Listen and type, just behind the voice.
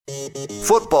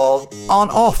Football on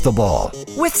Off the Ball.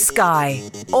 With Sky.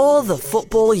 All the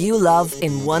football you love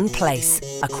in one place.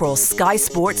 Across Sky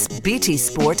Sports, BT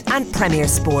Sport and Premier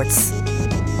Sports.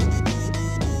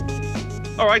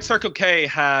 All right, Circle K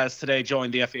has today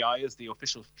joined the FAI as the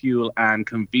official fuel and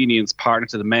convenience partner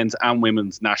to the men's and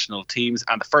women's national teams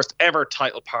and the first ever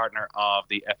title partner of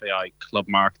the FAI Club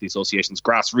Mark, the association's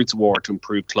grassroots award to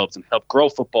improve clubs and help grow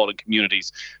football in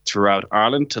communities throughout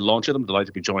Ireland. To launch it, I'm delighted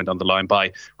to be joined on the line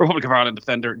by Republic of Ireland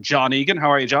defender John Egan. How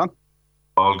are you, John?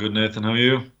 All good, Nathan. How are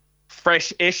you?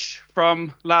 Fresh-ish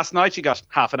from last night. You got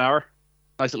half an hour.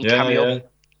 Nice little cameo.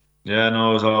 Yeah, no,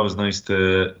 it was always nice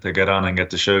to get on and get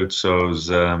the shout. So it was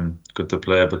good to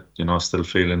play, but, still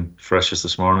feeling freshest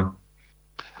this morning.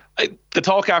 The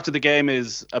talk after the game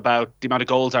is about the amount of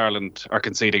goals Ireland are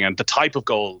conceding and the type of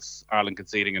goals Ireland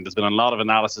conceding. And there's been a lot of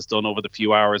analysis done over the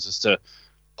few hours as to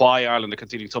why Ireland are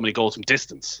conceding so many goals from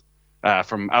distance,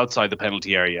 from outside the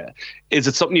penalty area. Is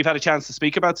it something you've had a chance to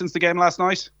speak about since the game last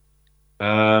night?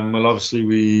 Well, obviously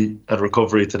we had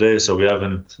recovery today, so we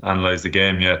haven't analysed the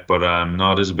game yet. But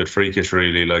no, it is a bit freakish,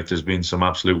 really. Like, there's been some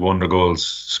absolute wonder goals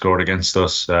scored against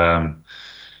us.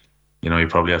 You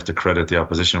probably have to credit the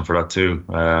opposition for that too.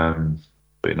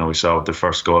 But we saw with the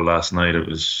first goal last night, it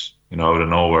was out of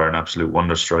nowhere, an absolute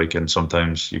wonder strike. And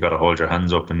sometimes you got to hold your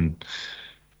hands up and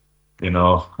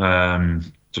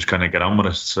just kind of get on with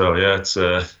it. So yeah, it's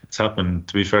happened.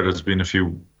 To be fair, there's been a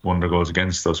few wonder goals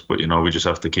against us, but we just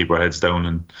have to keep our heads down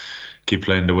and keep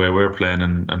playing the way we're playing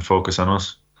and focus on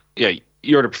us. Yeah,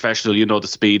 you're the professional. You know the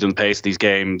speed and pace these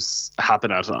games happen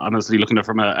at. Honestly, looking at it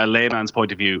from a layman's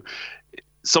point of view,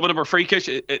 some of them are freakish.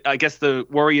 I guess the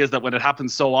worry is that when it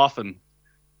happens so often,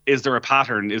 is there a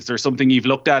pattern? Is there something you've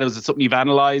looked at? Is it something you've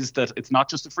analysed, that it's not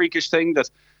just a freakish thing, that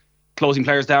closing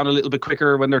players down a little bit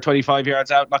quicker when they're 25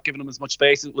 yards out, not giving them as much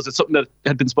space? Was it something that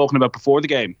had been spoken about before the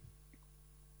game?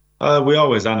 We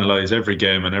always analyse every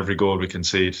game and every goal we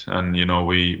concede, and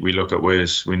we look at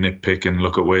ways, we nitpick and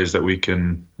look at ways that we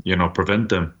can prevent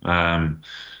them.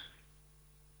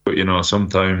 But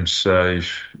sometimes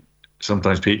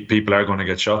people are going to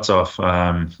get shots off.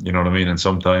 You know what I mean, and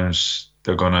sometimes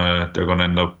they're gonna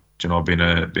end up being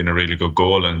a really good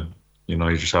goal, and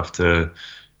you just have to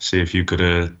see if you could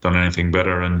have done anything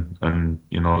better and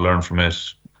learn from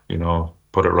it.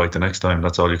 Put it right the next time.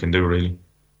 That's all you can do, really.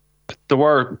 There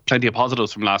were plenty of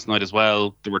positives from last night as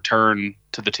well. The return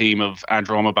to the team of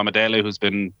Andrew Bamidele, who's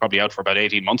been probably out for about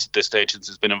 18 months at this stage since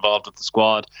he's been involved with the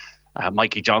squad.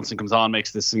 Mikey Johnson comes on,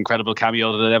 makes this incredible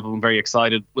cameo that everyone very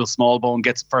excited. Will Smallbone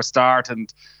gets first start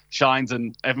and shines,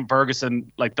 and Evan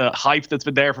Ferguson, like the hype that's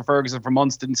been there for Ferguson for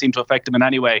months, didn't seem to affect him in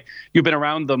any way. You've been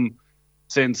around them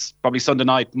since probably Sunday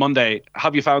night, Monday. How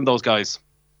have you found those guys?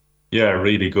 Yeah,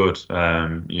 really good.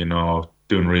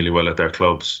 Doing really well at their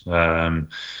clubs.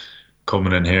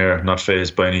 Coming in here, not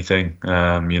fazed by anything,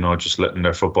 just letting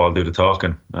their football do the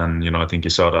talking. And, I think you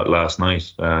saw that last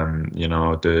night.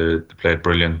 They played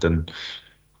brilliant, and,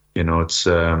 it's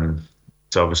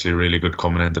obviously really good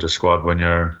coming into the squad when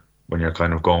you're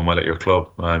kind of going well at your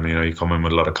club. You come in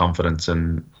with a lot of confidence,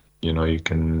 and, you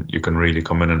can really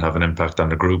come in and have an impact on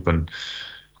the group, and,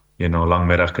 long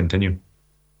may that continue.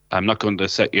 I'm not going to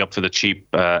set you up for the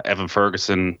cheap Evan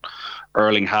Ferguson,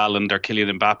 Erling Haaland or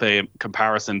Kylian Mbappe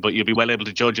comparison, but you'll be well able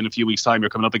to judge in a few weeks' time. You're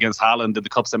coming up against Haaland in the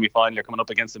Cup semi-final. You're coming up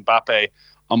against Mbappe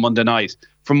on Monday night.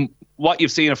 From what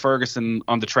you've seen of Ferguson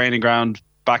on the training ground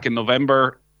back in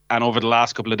November and over the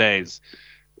last couple of days,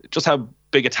 just how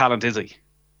big a talent is he?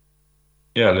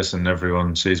 Yeah, listen,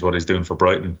 everyone sees what he's doing for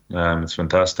Brighton. It's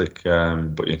fantastic.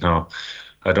 But,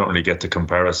 I don't really get the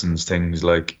comparisons, things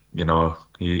like,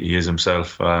 he is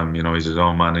himself. He's his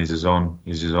own man, he's his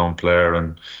own player,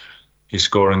 and he's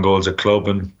scoring goals at club.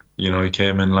 And, he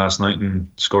came in last night and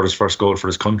scored his first goal for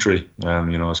his country.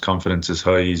 His confidence is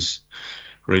high. He's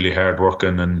really hard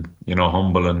working and,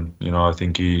 humble. And, I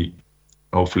think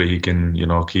hopefully he can,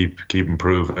 keep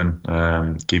improving,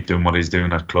 keep doing what he's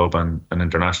doing at club and an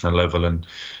international level, and,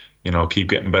 keep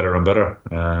getting better and better.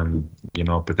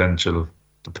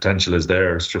 The potential is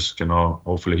there. It's just,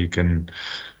 hopefully he can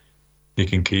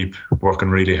keep working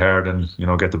really hard and,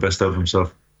 get the best out of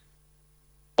himself.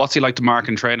 What's he like to mark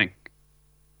in training?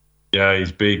 Yeah,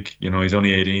 he's big. He's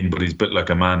only 18, but he's built like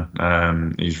a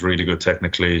man. He's really good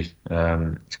technically.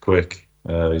 He's quick.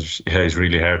 He's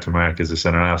really hard to mark as a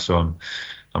centre half. So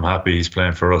I'm happy he's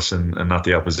playing for us and not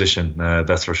the opposition.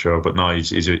 That's for sure. But no,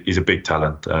 he's a big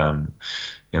talent.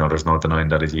 There's no denying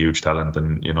that he's a huge talent,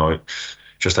 and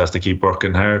just has to keep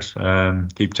working hard,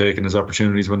 keep taking his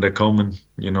opportunities when they come,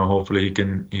 and hopefully he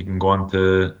can go on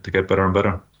to get better and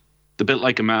better. The Built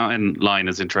Like a Mountain line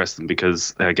is interesting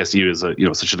because I guess you as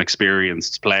such an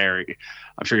experienced player,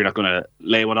 I'm sure you're not going to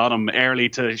lay one on him early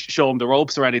to show him the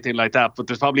ropes or anything like that, but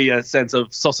there's probably a sense of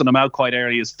sussing him out quite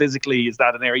early. Is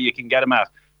that an area you can get him at?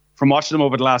 From watching him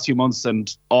over the last few months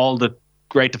and all the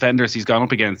great defenders he's gone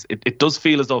up against, it does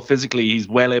feel as though physically he's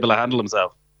well able to handle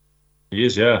himself. He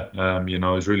is, yeah.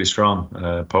 He's really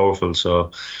strong, powerful.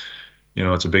 So,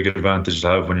 it's a big advantage to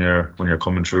have when you're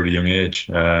coming through the young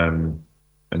age.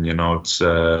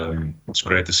 It's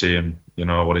great to see him,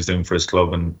 what he's doing for his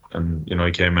club, and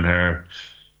he came in here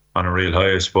on a real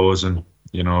high, I suppose, and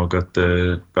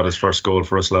got his first goal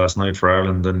for us last night for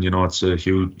Ireland, and it's a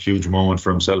huge moment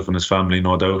for himself and his family,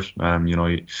 no doubt.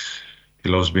 He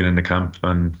loves being in the camp,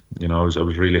 and I was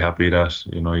really happy that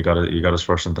he got his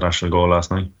first international goal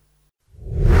last night.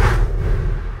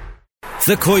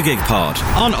 The Koigig Pod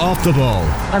on Off the Ball.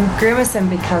 I'm grimacing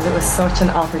because it was such an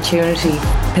opportunity.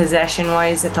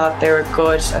 Possession-wise, I thought they were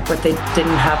good, but they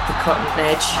didn't have the cutting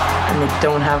edge, and they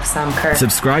don't have Sam Kerr.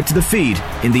 Subscribe to the feed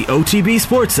in the OTB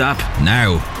Sports app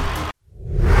now.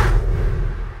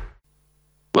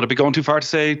 Would it be going too far to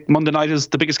say Monday night is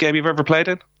the biggest game you've ever played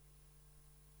in?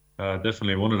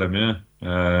 Definitely one of them, yeah.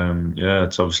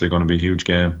 It's obviously going to be a huge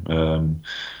game.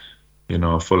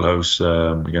 Full house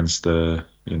against the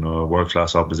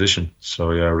world-class opposition.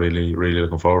 So yeah, really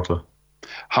looking forward to it.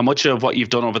 How much of what you've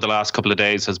done over the last couple of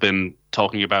days has been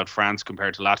talking about France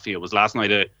compared to Latvia? Was last night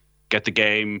to get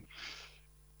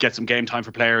some game time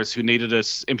for players who needed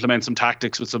it, implement some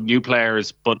tactics with some new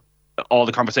players, but all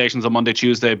the conversations on Monday,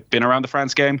 Tuesday been around the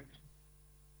France game?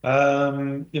 We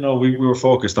were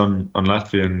focused on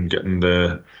Latvia and getting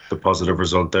the positive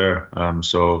result there.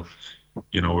 So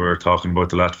we were talking about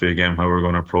the Latvia game, how we're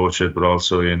going to approach it, but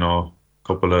also,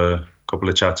 couple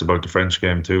of chats about the French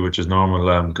game too, which is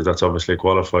normal because that's obviously a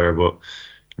qualifier. But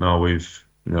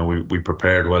we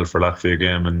prepared well for Latvia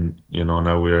game, and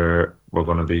now we're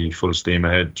going to be full steam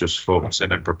ahead, just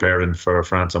focusing and preparing for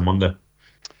France on Monday.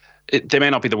 They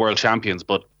may not be the world champions,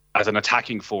 but as an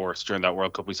attacking force during that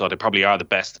World Cup, we saw they probably are the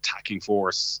best attacking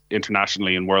force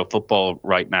internationally in world football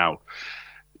right now.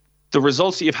 The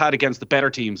results that you've had against the better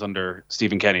teams under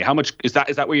Stephen Kenny, how much is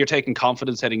that where you're taking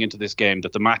confidence heading into this game,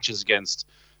 that the matches against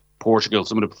Portugal,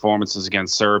 some of the performances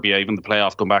against Serbia, even the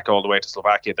playoff going back all the way to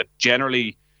Slovakia, that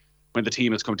generally when the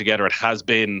team has come together, it has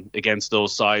been against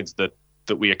those sides that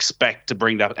we expect to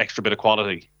bring that extra bit of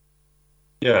quality?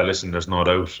 Yeah, listen, there's no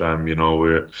doubt.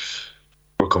 We're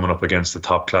coming up against a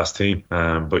top class team,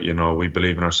 but we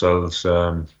believe in ourselves.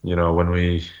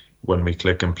 When we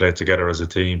click and play together as a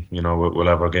team, we'll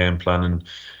have our game plan and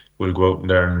we'll go out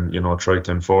there and try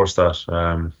to enforce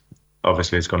that.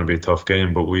 Obviously, it's going to be a tough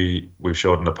game, but we've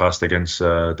showed in the past against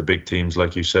the big teams,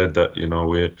 like you said, that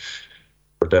we're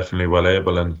definitely well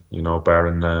able. And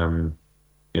barring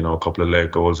a couple of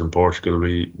late goals in Portugal,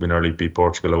 we nearly beat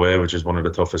Portugal away, which is one of the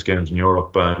toughest games in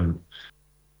Europe.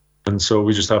 And so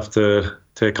we just have to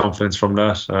take confidence from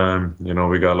that.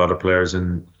 We got a lot of players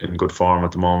in good form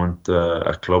at the moment,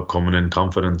 at club coming in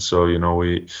confident. So,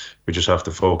 we just have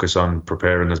to focus on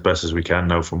preparing as best as we can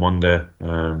now for Monday.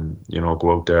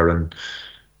 Go out there and,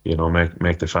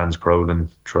 make the fans proud and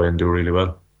try and do really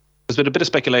well. There's been a bit of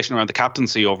speculation around the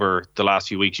captaincy over the last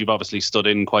few weeks. You've obviously stood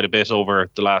in quite a bit over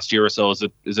the last year or so. Is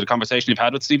it a conversation you've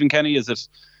had with Stephen Kenny? Is it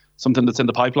something that's in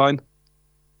the pipeline?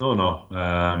 No.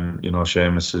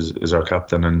 Seamus is our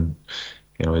captain, and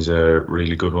he's a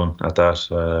really good one at that.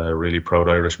 A really proud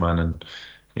Irishman, and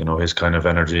his kind of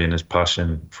energy and his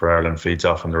passion for Ireland feeds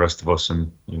off on the rest of us.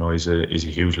 And he's a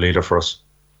huge leader for us.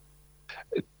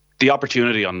 The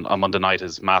opportunity on Monday night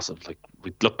is massive. Like,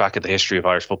 we look back at the history of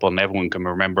Irish football, and everyone can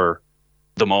remember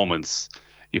the moments.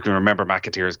 You can remember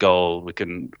McAteer's goal. We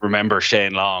can remember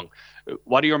Shane Long.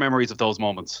 What are your memories of those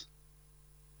moments?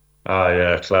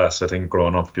 Yeah, class. I think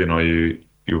growing up, you're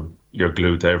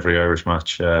glued to every Irish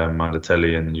match on the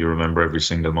telly, and you remember every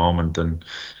single moment. And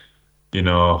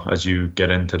as you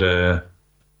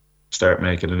start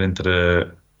making it into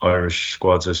the Irish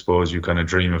squads, I suppose you kind of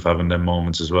dream of having them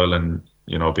moments as well, and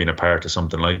being a part of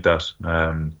something like that.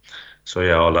 So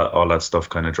yeah, all that stuff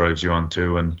kind of drives you on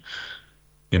too. And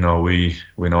we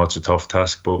know it's a tough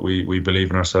task, but we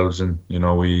believe in ourselves, and we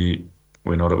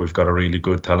know that we've got a really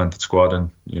good, talented squad, and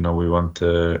we want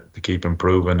to keep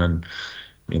improving. And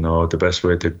the best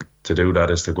way to do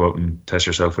that is to go out and test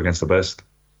yourself against the best.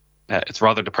 It's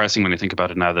rather depressing when you think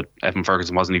about it now that Evan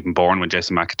Ferguson wasn't even born when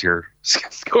Jason McAteer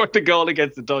scored the goal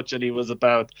against the Dutch, and he was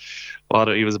about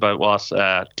 11,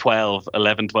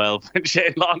 12 when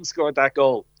Shane Long scored that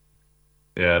goal.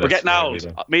 Yeah, we're getting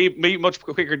old. Me much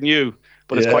quicker than you,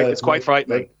 but it's quite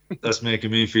frightening. That's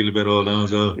making me feel a bit old now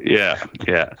as well. Yeah.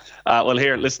 Well,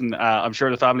 here, listen, I'm sure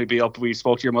the family will be up. We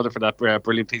spoke to your mother for that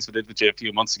brilliant piece we did with you a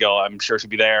few months ago. I'm sure she'll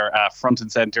be there front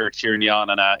and centre cheering you on,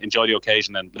 and enjoy the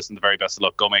occasion, and listen, the very best of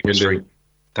luck. Go make history.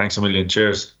 Thanks a million.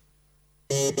 Cheers.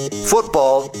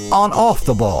 Football on Off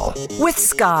the Ball. With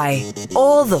Sky.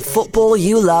 All the football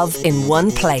you love in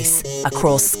one place.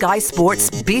 Across Sky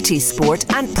Sports, BT Sport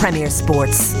and Premier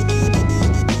Sports.